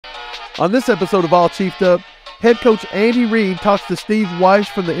On this episode of All Chiefed Up, head coach Andy Reid talks to Steve Wyche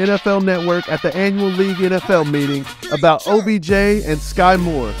from the NFL Network at the annual League NFL meeting about OBJ and Skyy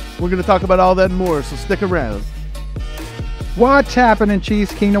Moore. We're going to talk about all that and more, so stick around. What's happening,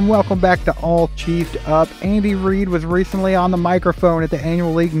 Chiefs Kingdom? Welcome back to All Chiefed Up. Andy Reid was recently on the microphone at the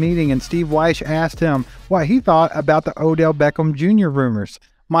annual league meeting, and Steve Wyche asked him what he thought about the Odell Beckham Jr. rumors.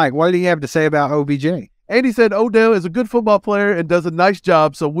 Mike, what did he have to say about OBJ? Andy said Odell is a good football player and does a nice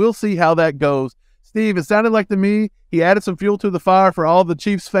job, so we'll see how that goes. Steve, it sounded like to me he added some fuel to the fire for all the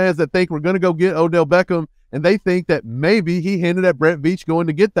Chiefs fans that think we're going to go get Odell Beckham, and they think that maybe he hinted at Brett Veach going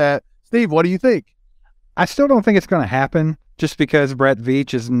to get that. Steve, what do you think? I still don't think it's going to happen just because Brett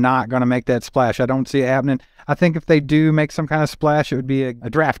Veach is not going to make that splash. I don't see it happening. I think if they do make some kind of splash, it would be a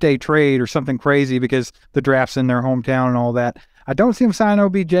draft day trade or something crazy because the draft's in their hometown and all that. I don't see him sign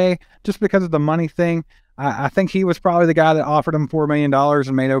OBJ just because of the money thing. I think he was probably the guy that offered him $4 million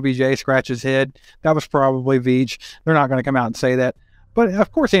and made OBJ scratch his head. That was probably Veach. They're not going to come out and say that. But,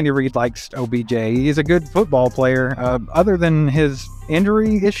 of course, Andy Reid likes OBJ. He's a good football player. Other than his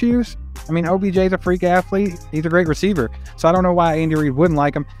injury issues, I mean, OBJ's a freak athlete. He's a great receiver. So I don't know why Andy Reid wouldn't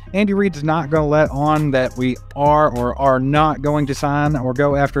like him. Andy Reid's not going to let on that we are or are not going to sign or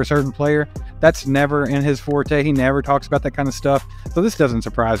go after a certain player. That's never in his forte. He never talks about that kind of stuff. So this doesn't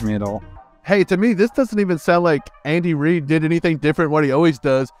surprise me at all. Hey, to me, this doesn't even sound like Andy Reid did anything different what he always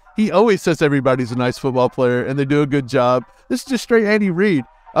does. He always says everybody's a nice football player and they do a good job. This is just straight Andy Reid.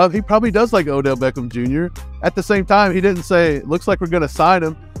 He probably does like Odell Beckham Jr. At the same time, he didn't say, looks like we're going to sign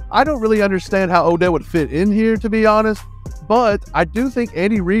him. I don't really understand how Odell would fit in here, to be honest. But I do think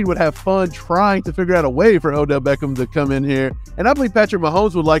Andy Reid would have fun trying to figure out a way for Odell Beckham to come in here. And I believe Patrick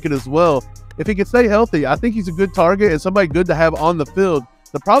Mahomes would like it as well. If he can stay healthy, I think he's a good target and somebody good to have on the field.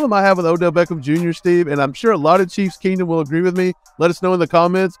 The problem I have with Odell Beckham Jr., Steve, and I'm sure a lot of Chiefs Kingdom will agree with me, let us know in the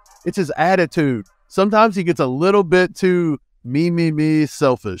comments, it's his attitude. Sometimes he gets a little bit too me,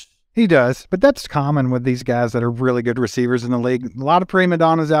 selfish. He does, but that's common with these guys that are really good receivers in the league. A lot of prima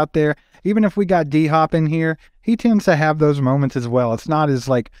donnas out there. Even if we got D-Hop in here, he tends to have those moments as well. It's not as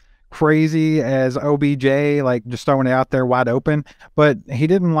like crazy as OBJ, like just throwing it out there wide open, but he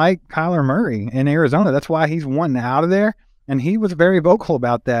didn't like Kyler Murray in Arizona. That's why he's wanting out of there. And he was very vocal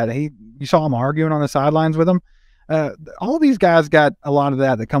about that. You saw him arguing on the sidelines with him. All these guys got a lot of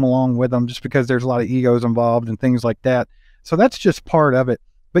that come along with them just because there's a lot of egos involved and things like that. So that's just part of it.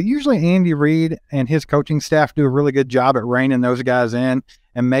 But usually Andy Reid and his coaching staff do a really good job at reining those guys in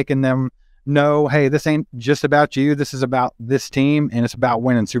and making them know, hey, this ain't just about you. This is about this team, and it's about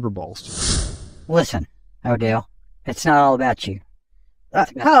winning Super Bowls. Listen, Odell, it's not all about you.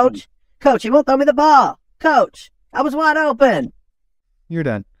 Coach, you won't throw me the ball. Coach, I was wide open. You're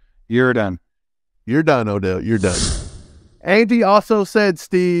done. You're done. You're done, Odell. You're done. Andy also said,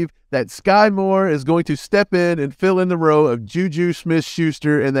 Steve, that Skyy Moore is going to step in and fill in the role of Juju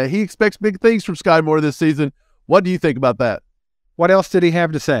Smith-Schuster and that he expects big things from Skyy Moore this season. What do you think about that? What else did he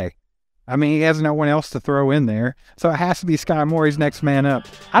have to say? I mean, he has no one else to throw in there, so it has to be Skyy Moore. He's next man up.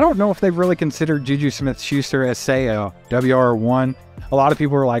 I don't know if they've really considered Juju Smith-Schuster as, say, a WR1. A lot of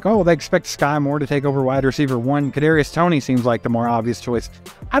people are like, oh, they expect Skyy Moore to take over wide receiver 1. Kadarius Toney seems like the more obvious choice.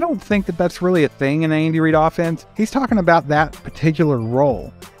 I don't think that that's really a thing in the Andy Reid offense. He's talking about that particular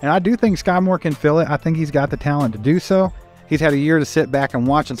role, and I do think Skyy Moore can fill it. I think he's got the talent to do so. He's had a year to sit back and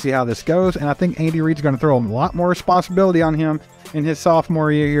watch and see how this goes, and I think Andy Reid's going to throw a lot more responsibility on him in his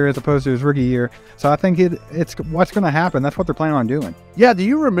sophomore year as opposed to his rookie year. So I think it's what's going to happen. That's what they're planning on doing. Yeah, do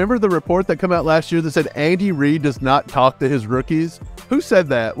you remember the report that came out last year that said Andy Reid does not talk to his rookies? Who said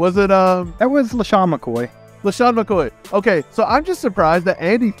that? Was it That was LaShawn McCoy. LaShawn McCoy. Okay, so I'm just surprised that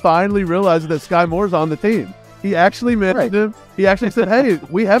Andy finally realized that Skyy Moore's on the team. He actually mentioned him. He actually said, hey,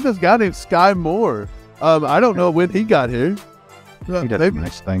 we have this guy named Skyy Moore. I don't know when he got here. He does some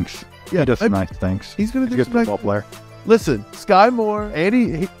nice things. Yeah, he does some nice things. He's going to do He's a good football player. Listen, Skyy Moore,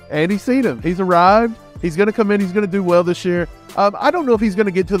 Andy's seen him. He's arrived. He's going to come in. He's going to do well this year. I don't know if he's going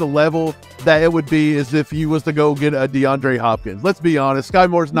to get to the level that it would be as if he was to go get a DeAndre Hopkins. Let's be honest. Skyy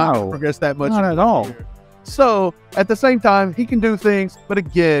Moore's not going to progress that much. Not at all. So, at the same time, he can do things. But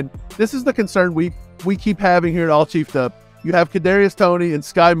again, this is the concern we keep having here at All Chiefed Up. You have Kadarius Toney and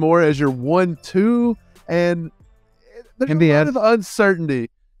Skyy Moore as your 1-2, and there's a lot of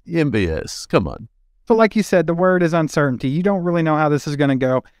uncertainty. MBS, come on. But like you said, the word is uncertainty. You don't really know how this is going to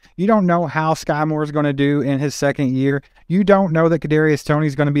go. You don't know how Skyy Moore is going to do in his second year. You don't know that Kadarius Toney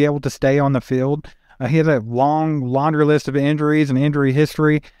is going to be able to stay on the field. He has a long laundry list of injuries and injury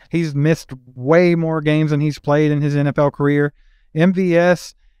history. He's missed way more games than he's played in his NFL career.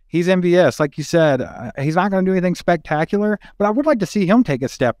 MVS, he's MVS. Like you said, he's not going to do anything spectacular, but I would like to see him take a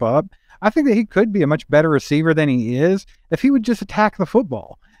step up. I think that he could be a much better receiver than he is if he would just attack the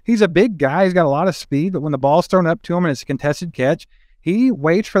football. He's a big guy. He's got a lot of speed, but when the ball's thrown up to him and it's a contested catch, he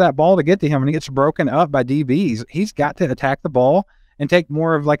waits for that ball to get to him and he gets broken up by DBs. He's got to attack the ball and take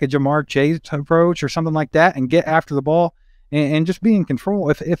more of like a Jamar Chase approach or something like that and get after the ball and just be in control.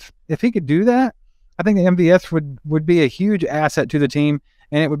 If he could do that, I think the MVS would be a huge asset to the team,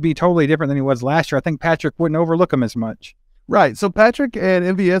 and it would be totally different than he was last year. I think Patrick wouldn't overlook him as much. Right. So Patrick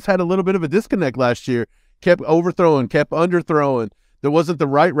and MVS had a little bit of a disconnect last year. Kept overthrowing, kept underthrowing. There wasn't the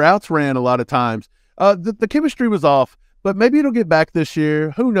right routes ran a lot of times. The chemistry was off, but maybe it'll get back this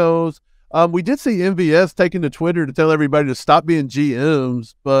year. Who knows? We did see MVS taking to Twitter to tell everybody to stop being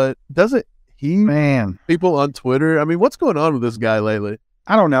GMs, but doesn't he people on Twitter? I mean, what's going on with this guy lately?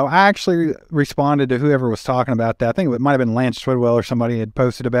 I don't know. I actually responded to whoever was talking about that. I think it might have been Lance Twidwell or somebody had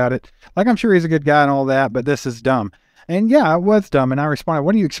posted about it. Like, I'm sure he's a good guy and all that, but this is dumb. And yeah, it was dumb. And I responded,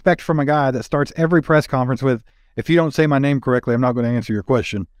 what do you expect from a guy that starts every press conference with, if you don't say my name correctly, I'm not going to answer your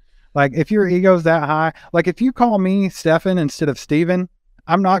question? Like, if your ego's that high, like if you call me Stefan instead of Steven,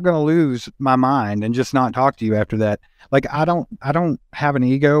 I'm not going to lose my mind and just not talk to you after that. Like, I don't have an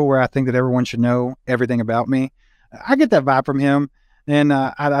ego where I think that everyone should know everything about me. I get that vibe from him. And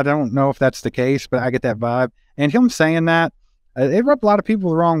I don't know if that's the case, but I get that vibe. And him saying that, it rubbed a lot of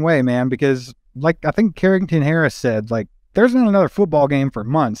people the wrong way, man, because like I think Carrington Harris said, like, there's been another football game for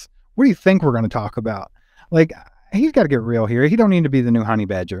months. What do you think we're going to talk about? Like, he's got to get real here. He don't need to be the new honey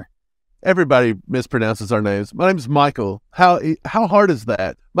badger. Everybody mispronounces our names. My name's Michael. How hard is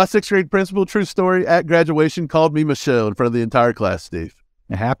that? My 6th grade principal, true story, at graduation called me Michelle in front of the entire class, Steve.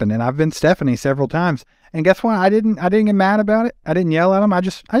 It happened, and I've been Stephanie several times. And guess what? I didn't get mad about it. I didn't yell at him. I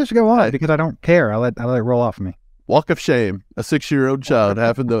just go on because I don't care. I let it roll off of me. Walk of shame. A 6-year-old child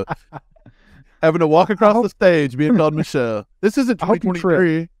having to walk across the stage being called Michelle. This isn't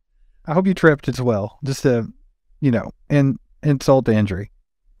 2023. I hope you tripped as well, just to, insult to injury.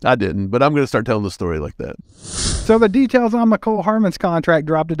 I didn't, but I'm going to start telling the story like that. So the details on Mecole Hardman's contract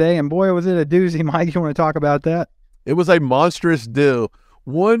dropped today, and boy, was it a doozy. Mike, you want to talk about that? It was a monstrous deal.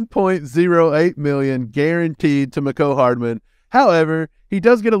 $1.08 million guaranteed to Mecole Hardman. However, he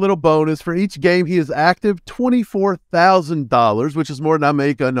does get a little bonus for each game he is active, $24,000, which is more than I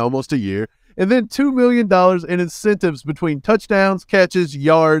make in almost a year, and then $2 million in incentives between touchdowns, catches,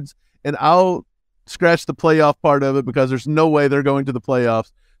 yards, and I'll scratch the playoff part of it because there's no way they're going to the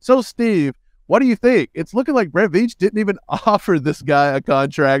playoffs. So, Steve, what do you think? It's looking like Brett Veach didn't even offer this guy a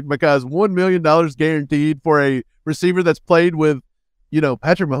contract because $1 million guaranteed for a receiver that's played with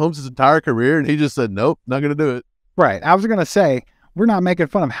Patrick Mahomes' entire career, and he just said, nope, not going to do it. Right. I was going to say, we're not making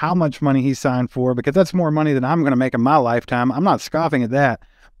fun of how much money he signed for because that's more money than I'm going to make in my lifetime. I'm not scoffing at that.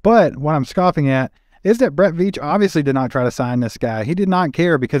 But what I'm scoffing at is that Brett Veach obviously did not try to sign this guy. He did not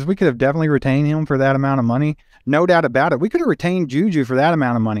care because we could have definitely retained him for that amount of money. No doubt about it. We could have retained Juju for that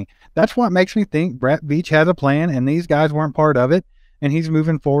amount of money. That's what makes me think Brett Veach has a plan, and these guys weren't part of it, and he's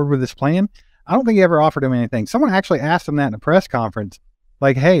moving forward with this plan. I don't think he ever offered him anything. Someone actually asked him that in a press conference.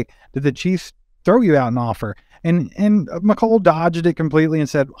 Like, hey, did the Chiefs throw you out an offer? And Mecole dodged it completely and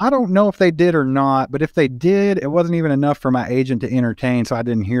said, I don't know if they did or not, but if they did, it wasn't even enough for my agent to entertain, so I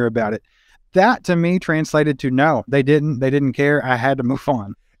didn't hear about it. That, to me, translated to no, they didn't. They didn't care. I had to move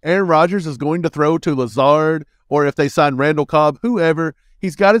on. Aaron Rodgers is going to throw to Lazard, or if they sign Randall Cobb, whoever,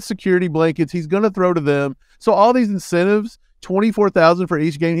 he's got his security blankets. He's going to throw to them. So all these incentives, $24,000 for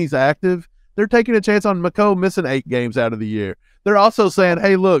each game he's active, they're taking a chance on Mecole missing 8 games out of the year. They're also saying,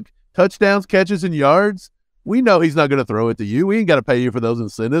 hey, look, touchdowns, catches, and yards, we know he's not going to throw it to you. We ain't got to pay you for those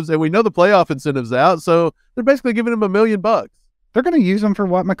incentives, and we know the playoff incentives out, so they're basically giving him $1 million. They're going to use him for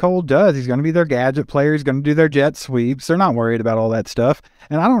what Mecole does. He's going to be their gadget player. He's going to do their jet sweeps. They're not worried about all that stuff,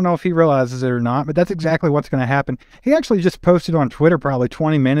 and I don't know if he realizes it or not, but that's exactly what's going to happen. He actually just posted on Twitter probably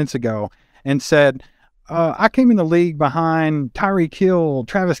 20 minutes ago and said, I came in the league behind Tyreek Hill,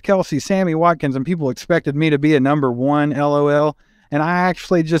 Travis Kelce, Sammy Watkins, and people expected me to be a number 1, LOL. And I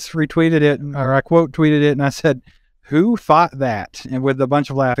actually just retweeted it, or I quote tweeted it, and I said, who thought that? And with a bunch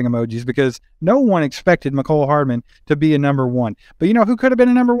of laughing emojis, because no one expected Mecole Hardman to be a number 1. But you know who could have been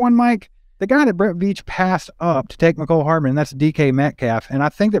a number 1, Mike? The guy that Brett Veach passed up to take Mecole Hardman, and that's DK Metcalf. And I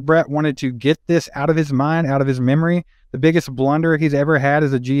think that Brett wanted to get this out of his mind, out of his memory. The biggest blunder he's ever had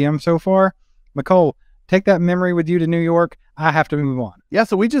as a GM so far. Mecole, take that memory with you to New York. I have to move on. Yeah,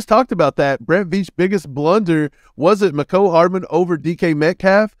 so we just talked about that. Brett Veach's biggest blunder, was it Mecole Hardman over DK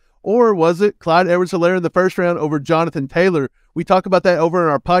Metcalf, or was it Clyde Edwards-Helaire in the first round over Jonathan Taylor? We talk about that over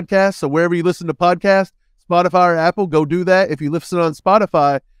in our podcast, so wherever you listen to podcasts, Spotify or Apple, go do that. If you listen on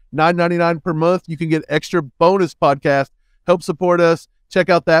Spotify, $9.99 per month, you can get extra bonus podcasts. Help support us. Check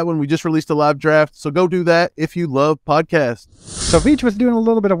out that one. We just released a live draft, so go do that if you love podcasts. So Veach was doing a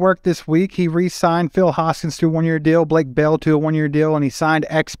little bit of work this week. He re-signed Phil Hoskins to a one-year deal, Blake Bell to a one-year deal, and he signed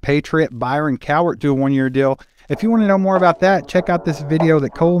ex-Patriot Byron Cowart to a one-year deal. If you want to know more about that, check out this video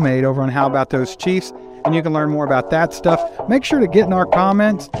that Cole made over on How About Those Chiefs, and you can learn more about that stuff. Make sure to get in our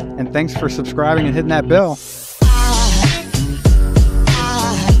comments, and thanks for subscribing and hitting that bell.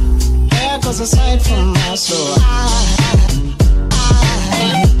 Aside from my soul.